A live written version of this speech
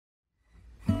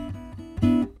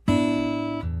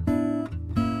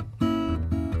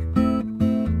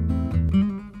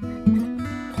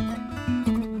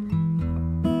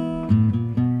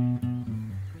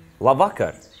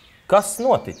Labvakar! Kas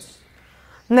noticis?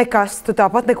 Nekas, tu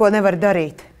tāpat neko nevari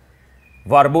darīt.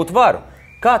 Varbūt varu.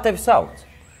 Kā tevi sauc?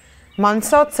 Mani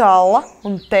sauc Alla,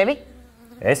 un tevi?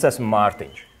 Es esmu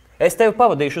Mārtiņš. Es tevi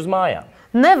pavadīšu uz mājām.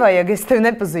 Nevajag, es tevi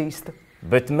nepazīstu.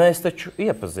 Bet mēs taču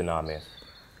iepazināmies.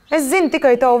 Es zinu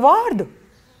tikai tavu vārdu.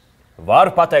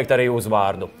 Varu pateikt arī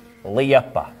uzvārdu.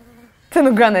 Liepa. Tu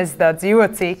nu gan esi tāds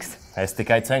jocīgs. Es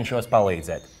tikai cenšos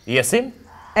palīdzēt. Iesim?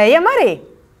 Ejam arī.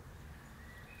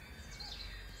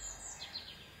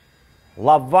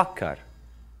 Labvakar!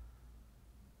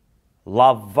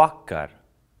 Labvakar!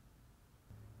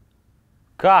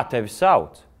 Kā tevi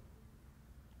sauc?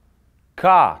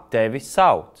 Kā tevi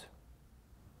sauc?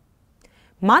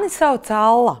 Mani sauc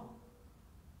Alla.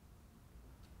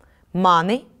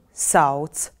 Mani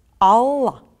sauc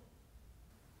Alla.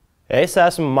 Es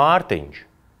esmu Mārtiņš.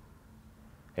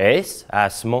 Es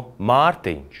esmu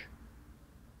Mārtiņš.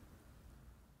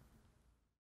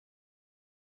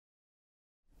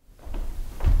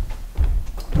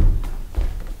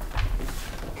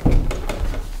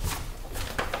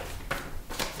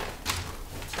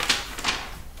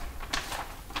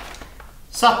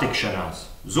 Satikšanās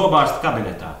zobārsta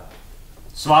kabinetā.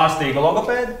 Svārstīga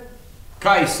logopēda,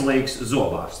 kaislīgs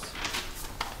zobārsts.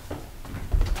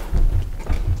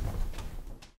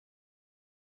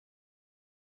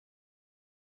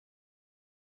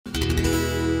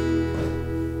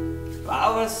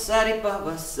 Pavasari,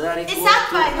 pavasari. Es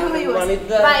atvainojos.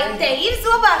 Vai te ir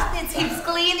zobārstniecības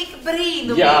klīnika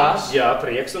brīnumi? Jā,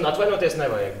 prieks, un atvainoties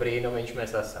nevajag. Brīnumiņš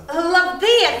mēs esam.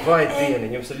 Labdien! Vai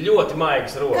dieniņ, jums ir ļoti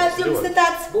maigas rokas. Kāds jums te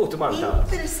tāds būtu man tāds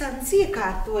interesants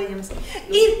iekārtojums?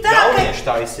 Ir tā, Jaunieši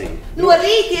taisīja. No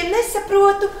rītiem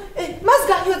nesaprotu,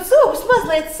 mazgājot zobus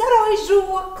mazliet sarauj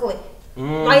žokli.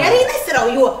 Vai arī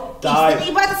nesarauj, jo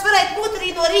īstenībā tas varētu būt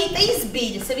arī no rīta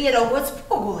izbīļa, sev ieraugot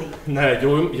spogulī. Nē,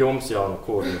 jums jau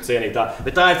kur cienītā.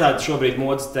 Bet tā ir tāda šobrīd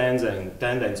modas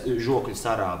tendence žokļu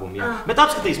sarābumu. Jā. Bet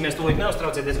apskatīsimies, tūlīt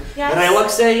neuztraucieties.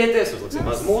 Relaksējieties, uzliksim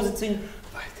maz mūziciņu.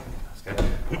 Vai tev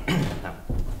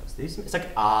skatīsimies.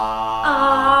 Saka,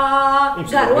 ā.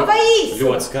 Garo vai īsu?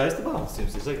 Ļoti skaisti balsts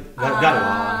jums ir. Saka, garo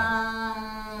ā.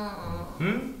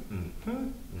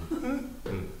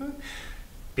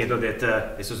 Piedodiet,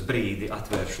 es uz brīdi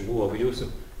atvēršu logu jūsu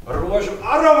rožu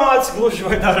aromāts gluži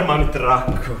vai dara mani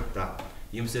traku. Tā,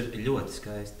 jums ir ļoti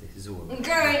skaisti zobi.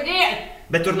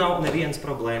 Bet tur nav nevienas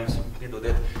problēmas.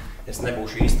 Piedodiet, es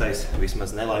nebūšu īstais,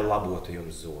 vismaz ne lai labotu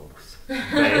jums zobus.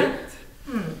 Bet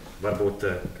varbūt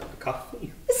kādu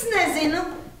kafiju? Es nezinu.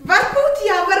 Varbūt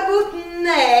jā, varbūt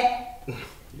nē.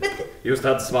 Bet... Jūs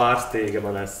tāda svārstīga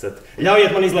man esat.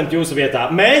 Ļaujiet man izlemt jūsu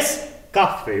vietā. Mēs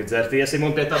kafiju dzertiesim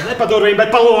un pie tāda nepadurvīm,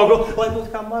 bet pa logu, lai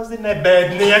būtu kā mazi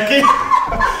nebēdnieki.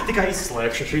 Tikai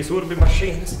izslēgšu šīs urbi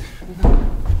mašīnas.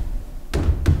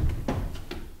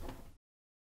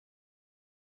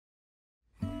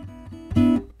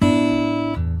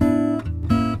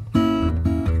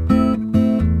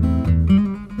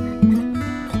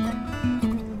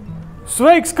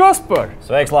 Sveiks, Kaspar!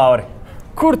 Sveiks, Lauri!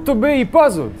 Kur tu biji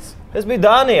pazudis? Es biju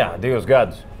Dānijā 2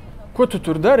 gadus. Ko tu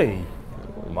tur darīji?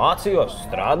 Mācījos,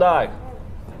 strādāju.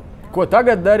 Ko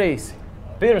tagad darīsi?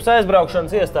 Pirms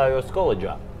aizbraukšanas iestājos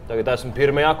koledžā. Tagad esmu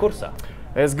 1. kursā.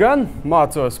 Es gan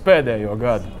mācos pēdējo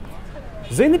gadu.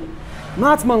 Zini,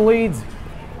 nāc man līdzi.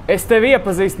 Es tevi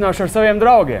iepazīstināšu ar saviem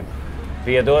draugiem.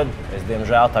 Piedod, es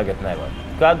diemžēl tagad nevaru.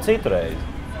 Kādu citu reizi?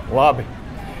 Labi.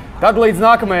 Tad līdz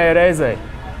nākamajai reizei.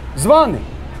 Zvani!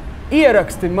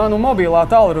 Ieraksti manu mobilā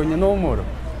tālruņa numuru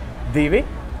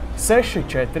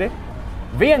 264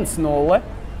 10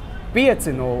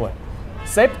 50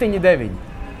 79.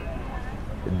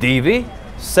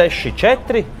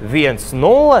 264 10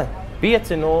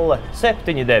 50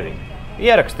 79.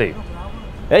 Ierakstīju.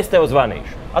 Es tev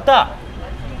zvanīšu. Atā!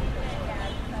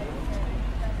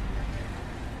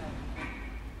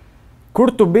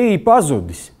 Kur tu biji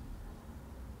pazudis?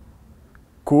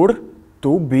 Kur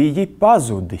tu biji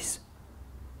pazudis?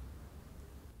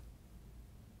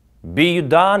 Biju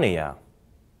Dānijā.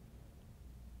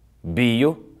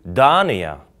 Biju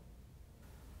Dānijā.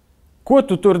 Ko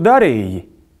tu tur darīji?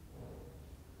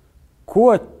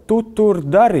 Ko tu tur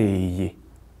darīji?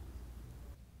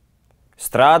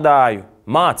 Strādāju,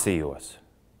 mācījos.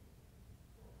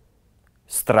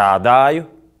 Strādāju,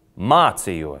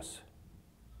 mācījos.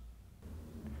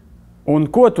 Un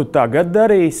ko tu tagad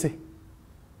darīsi?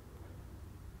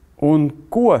 Un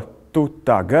ko tu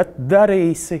tagad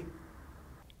darīsi?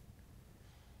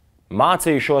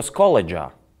 Mācīšos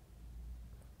koledžā.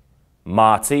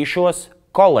 Mācīšos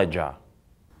koledžā.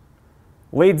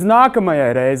 Līdz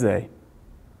nākamajai reizei.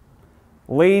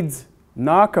 Līdz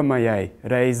nākamajai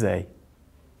reizei.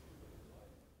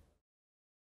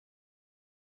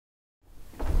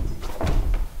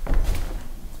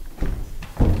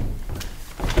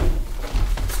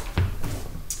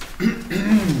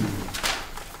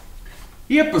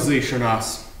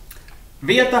 Iepazīšanās.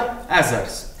 Vieta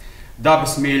ezers.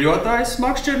 Dabas mīļotājs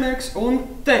makšķernieks un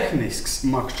tehnisks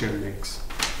makšķernieks.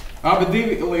 Abi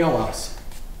divi lielās.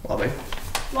 Labi.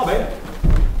 Labi.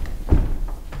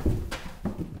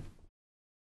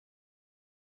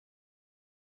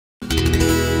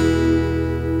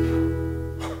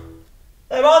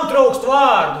 Man trūkst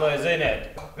vārdu, vai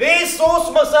ziniet? Viss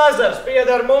Usmas ezers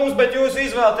pieder mums, bet jūs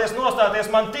izvēlaties nostāties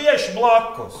man tieši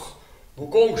blakus. Nu,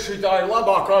 kungs, šitā ir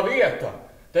labākā vieta.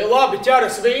 Te labi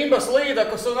ķeras vimbas,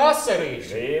 līdakas un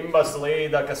asarīši. Vimbas,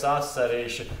 līdakas,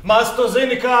 asarīši. Maz tu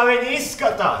zini, kā viņi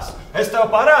izskatās. Es tev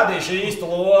parādīšu īstu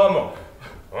lomu.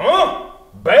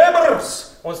 Bebrs!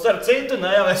 Un starp citu,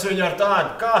 ne jau es viņu ar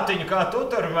tādu kātiņu, kā tu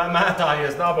tur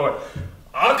mētājies dabūju.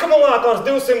 Akumulātors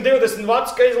 220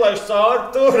 vats, ka izlaiž cauri,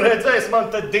 tu redzēs man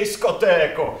te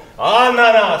diskotēku.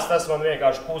 Ananās, tas man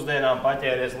vienkārši pusdienām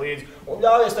paķēries līdzi. Un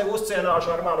ļaujies tev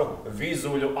uzcienāšu ar manu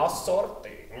vizuļu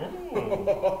asorti.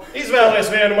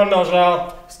 Izvēlies vienu, man nav žēl.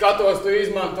 Skatos, tu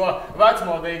izmanto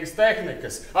vecmodīgas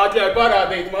tehnikas. Atļauj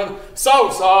parādīt man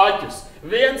savus āķus.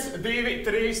 1, 2,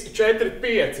 3, 4,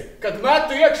 5. Kad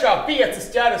metu iekšā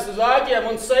 5 ķeras uz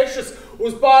āķiem un 6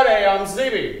 uz pārējām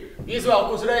zivīm.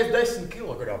 Izvelku uzreiz 10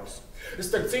 kilogramus.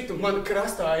 Starp citu, man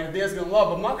krastā ir diezgan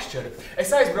laba makšķere.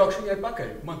 Es aizbraukšu viņai pakaļ.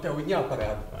 Man tev viņa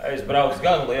jāparāda. Es braucu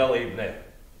gan lielību, ne.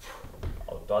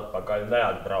 Tu atpakaļ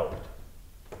neatbraukt.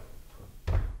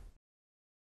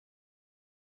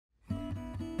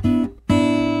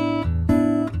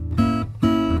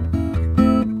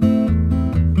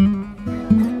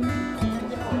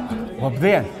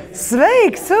 Labdien!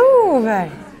 Sveiks, Uve!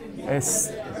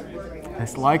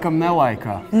 Es laikam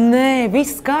nelaikā. Nē,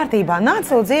 viss kārtībā. Nāc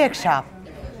lūdzu iekšā.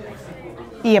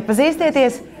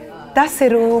 Iepazīstieties, tas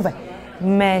ir Uve.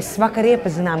 Mēs vakar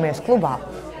iepazināmies klubā.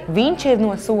 Viņš ir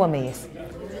no Somijas.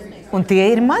 Un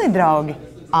tie ir mani draugi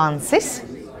Ansis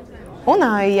un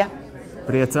Aija.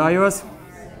 Priecājos.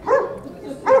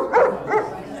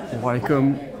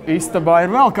 Laikam istabā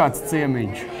ir vēl kāds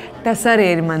ciemiņš. Tas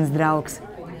arī ir mans draugs.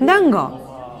 Dango,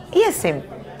 iesim,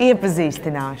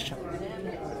 iepazīstināšu.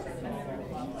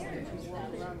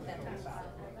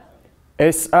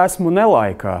 Es esmu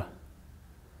nelaikā.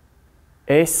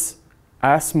 Es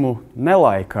esmu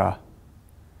nelaikā.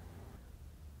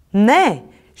 Nē,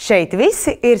 šeit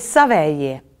visi ir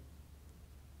savējie.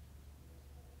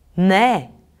 Nē,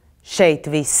 šeit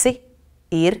visi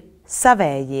ir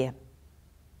savējie.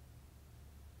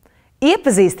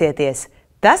 Iepazīstieties,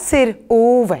 tas ir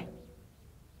Uve.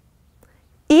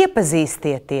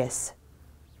 Iepazīstieties,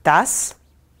 tas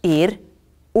ir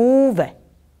Uve.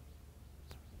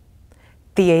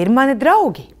 Tie ir mani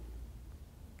draugi.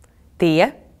 Tie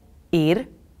ir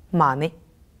mani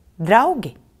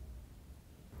draugi.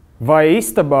 Vai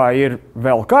istabā ir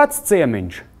vēl kāds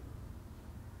ciemiņš?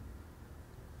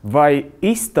 Vai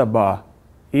istabā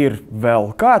ir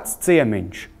vēl kāds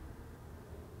ciemiņš?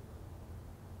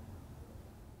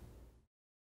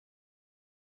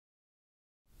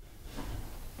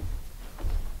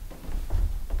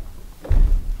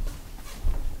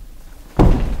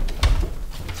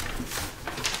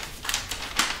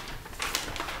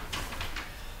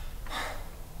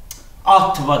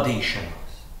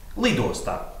 Atvadīšanās.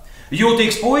 Lidostā.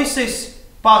 Jūtīgs puisis,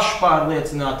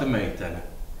 pašpārliecināta meitene.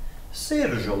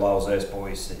 Siržu lauzējs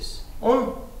puisis un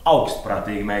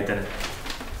augstprātīga meitene.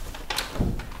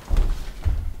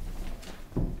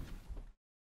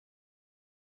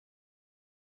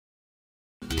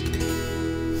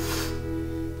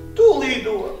 Tu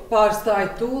lido.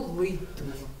 Pārstāj, tu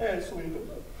lido. Es lidoju.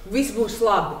 Viss būs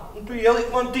labi. Un tu ieliki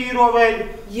man tīro veļu.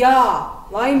 Jā,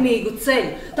 laimīgu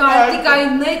ceļu. Tā ir tikai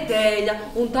nedēļa,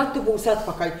 un tad tu būsi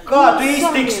atpakaļ. Kā tu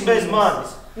iztiksi bez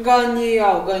manis? Gan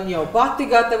jau. Pati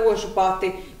gatavošu,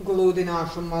 pati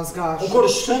gludināšu un mazgāšu. Un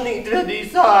kurš sunīt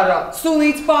vedīs ārā?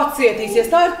 Sunīts pacietīsies,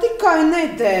 tā ir tikai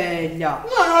nedēļa.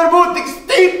 Man var būt tik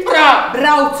stiprā!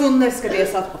 Brauc un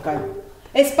neskaties atpakaļ.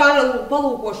 Es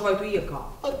palūkošu, vai tu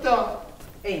iekāp. Tā.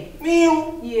 Ej.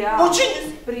 Mīlu. Jā.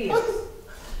 Pučiņas. Prieks.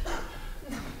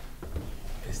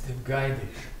 Es tevi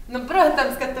gaidīšu. Nu,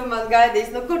 protams, ka tu man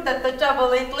gaidīsi. Nu, kur tad tu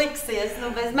čabalīt liksies? Nu,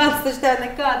 bez manis taču tev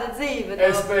nekāda dzīve nav.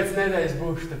 Es pēc nedēļas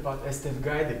būšu tepat. Es tevi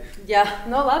gaidīšu. Jā,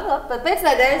 nu labi. Pēc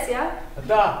nedēļas, jā.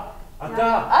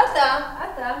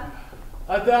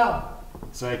 Atā.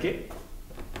 Sveiki.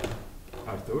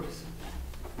 Arturs.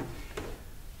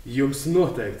 Jums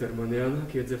noteikti ar mani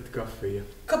jānāk iedzert kafiju.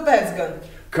 Kāpēc gan?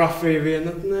 Kafija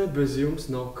vienatnē, bez jums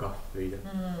nav kafija.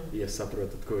 Ja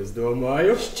saprotat, ko es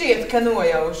domāju. Šķiet, ka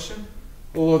nojaušu.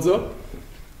 Lūdzu.